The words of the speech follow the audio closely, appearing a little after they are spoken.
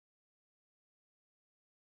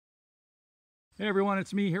Hey everyone,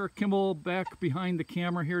 it's me here, Kimball, back behind the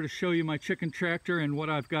camera here to show you my chicken tractor and what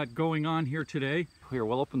I've got going on here today. Here,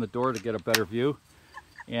 we'll open the door to get a better view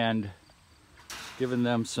and giving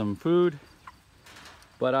them some food.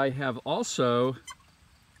 But I have also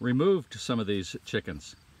removed some of these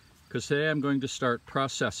chickens because today I'm going to start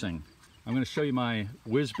processing. I'm going to show you my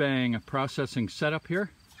Whizbang processing setup here,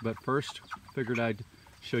 but first figured I'd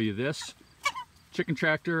show you this chicken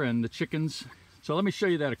tractor and the chickens. So let me show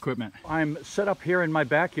you that equipment. I'm set up here in my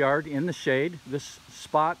backyard in the shade. This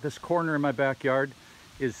spot, this corner in my backyard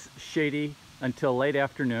is shady until late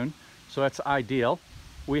afternoon, so that's ideal.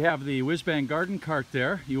 We have the Whizbang garden cart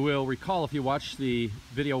there. You will recall if you watched the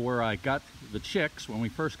video where I got the chicks, when we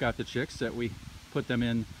first got the chicks, that we put them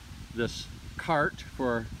in this cart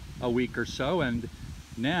for a week or so, and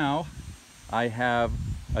now I have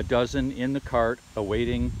a dozen in the cart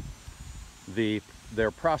awaiting their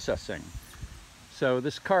processing. So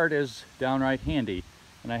this cart is downright handy,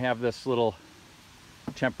 and I have this little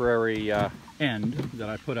temporary end that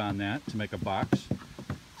I put on that to make a box.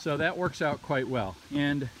 So that works out quite well.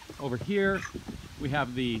 And over here we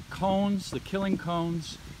have the cones, the killing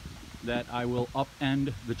cones that I will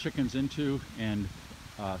upend the chickens into and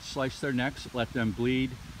slice their necks, let them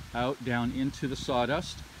bleed out down into the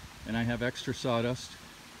sawdust. And I have extra sawdust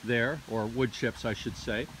there, or wood chips I should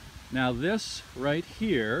say. Now this right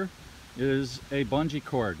here is a bungee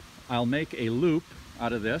cord. I'll make a loop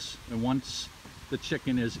out of this, and once the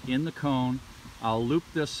chicken is in the cone, I'll loop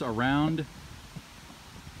this around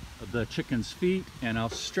the chicken's feet and I'll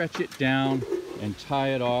stretch it down and tie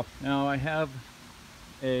it off. Now I have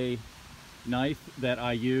a knife that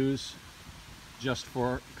I use just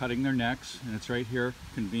for cutting their necks, and it's right here,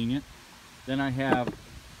 convenient. Then I have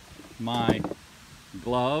my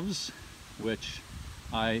gloves, which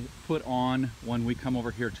I put on when we come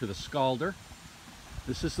over here to the scalder.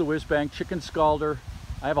 This is the Whizbang chicken scalder.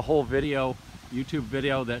 I have a whole video, YouTube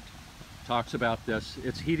video, that talks about this.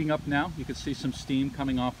 It's heating up now. You can see some steam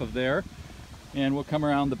coming off of there. And we'll come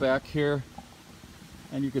around the back here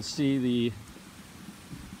and you can see the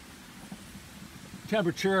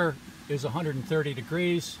temperature is 130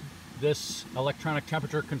 degrees. This electronic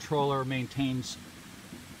temperature controller maintains,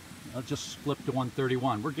 I'll just flip to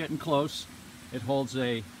 131. We're getting close. It holds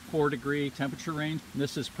a 4-degree temperature range.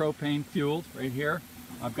 This is propane fueled right here.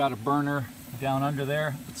 I've got a burner down under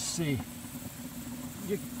there. Let's see.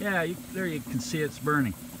 There you can see it's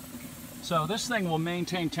burning. So this thing will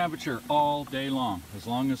maintain temperature all day long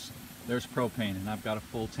as there's propane, and I've got a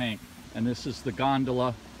full tank. And this is the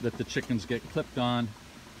gondola that the chickens get clipped on,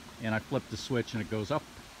 and I flip the switch and it goes up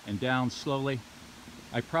and down slowly.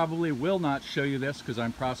 I probably will not show you this because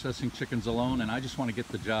I'm processing chickens alone and I just want to get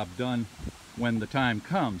the job done when the time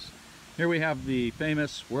comes. Here we have the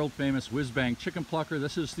world famous Whizbang chicken plucker.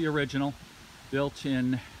 This is the original, built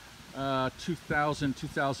in 2000,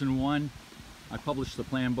 2001. I published the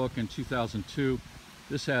plan book in 2002.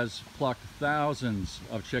 This has plucked thousands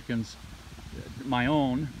of chickens, my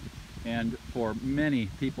own, and for many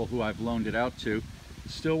people who I've loaned it out to.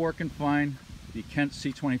 Still working fine. The Kent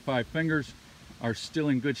C25 fingers are still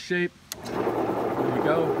in good shape. There we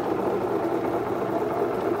go.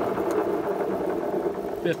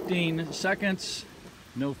 15 seconds,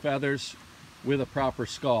 no feathers, with a proper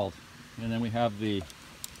scald. And then we have the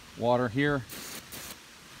water here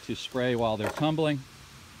to spray while they're tumbling.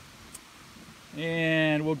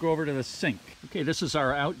 And we'll go over to the sink. Okay, this is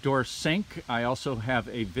our outdoor sink. I also have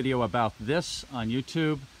a video about this on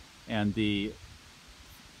YouTube, and the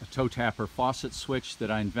toe tapper faucet switch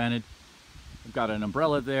that I invented. I've got an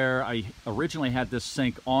umbrella there. I originally had this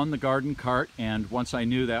sink on the garden cart, and once I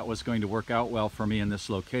knew that was going to work out well for me in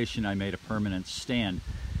this location, I made a permanent stand.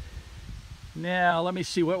 Now let me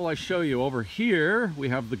see, what will I show you? Over here we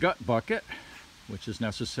have the gut bucket, which is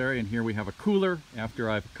necessary, and here we have a cooler. After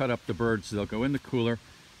I've cut up the birds, they'll go in the cooler.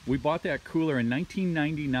 We bought that cooler in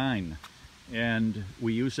 1999, and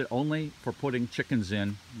we use it only for putting chickens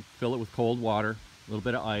in. We fill it with cold water, a little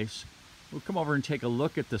bit of ice. We'll come over and take a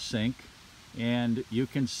look at the sink, and you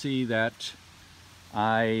can see that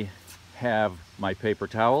I have my paper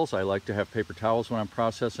towels. I like to have paper towels when I'm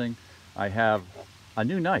processing. I have a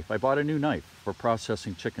new knife. I bought a new knife for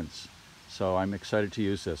processing chickens, so I'm excited to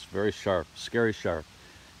use this. Very sharp, scary sharp.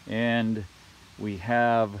 And we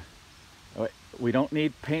don't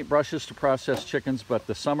need paint brushes to process chickens, but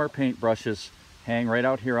the summer paint brushes hang right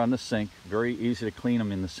out here on the sink. Very easy to clean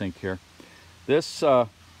them in the sink here. This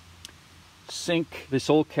sink, this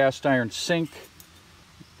old cast iron sink,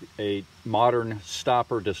 a modern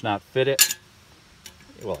stopper does not fit it.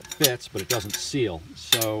 Well, it fits, but it doesn't seal.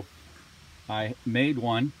 So I made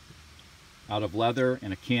one out of leather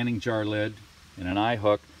and a canning jar lid and an eye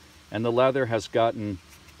hook, and the leather has gotten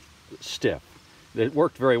stiff. It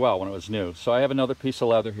worked very well when it was new. So I have another piece of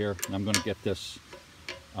leather here, and I'm going to get this,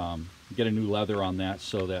 get a new leather on that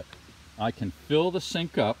so that I can fill the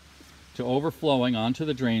sink up to overflowing onto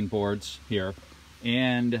the drain boards here,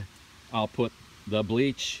 and I'll put the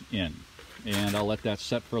bleach in, and I'll let that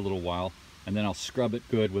set for a little while, and then I'll scrub it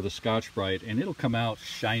good with a Scotch-Brite, and it'll come out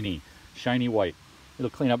shiny, shiny white. It'll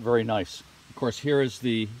clean up very nice. Of course, here is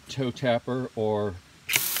the toe tapper or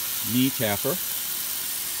knee tapper,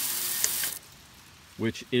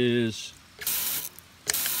 which is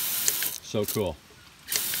so cool.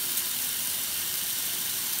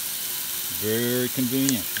 Very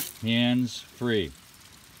convenient, hands-free.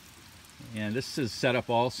 And this is set up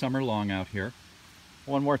all summer long out here.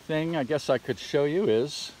 One more thing I guess I could show you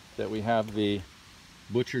is that we have the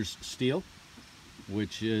butcher's steel,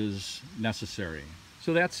 which is necessary.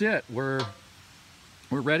 So that's it. We're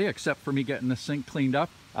ready, except for me getting the sink cleaned up.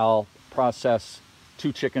 I'll process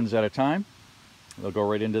 2 chickens at a time. They'll go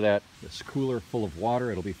right into this cooler full of water.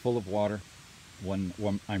 It'll be full of water when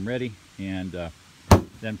I'm ready, and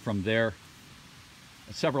then from there,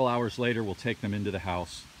 several hours later, we'll take them into the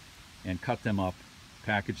house and cut them up,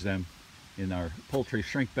 package them in our poultry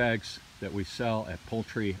shrink bags that we sell at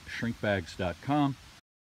poultryshrinkbags.com.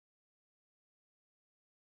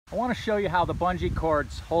 I want to show you how the bungee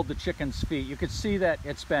cords hold the chicken's feet. You can see that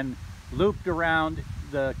it's been looped around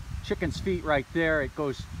the chicken's feet right there. It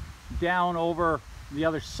goes down over the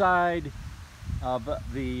other side of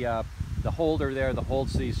the holder there that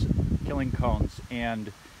holds these killing cones,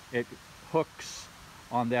 and it hooks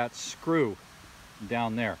on that screw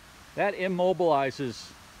down there. That immobilizes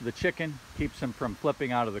the chicken, keeps him from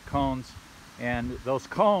flipping out of the cones, and those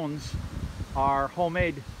cones are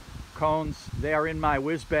homemade cones. They are in my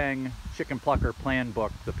Whizbang chicken plucker plan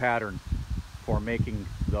book, the pattern for making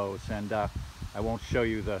those, and I won't show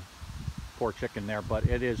you the poor chicken there, but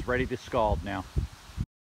it is ready to scald now.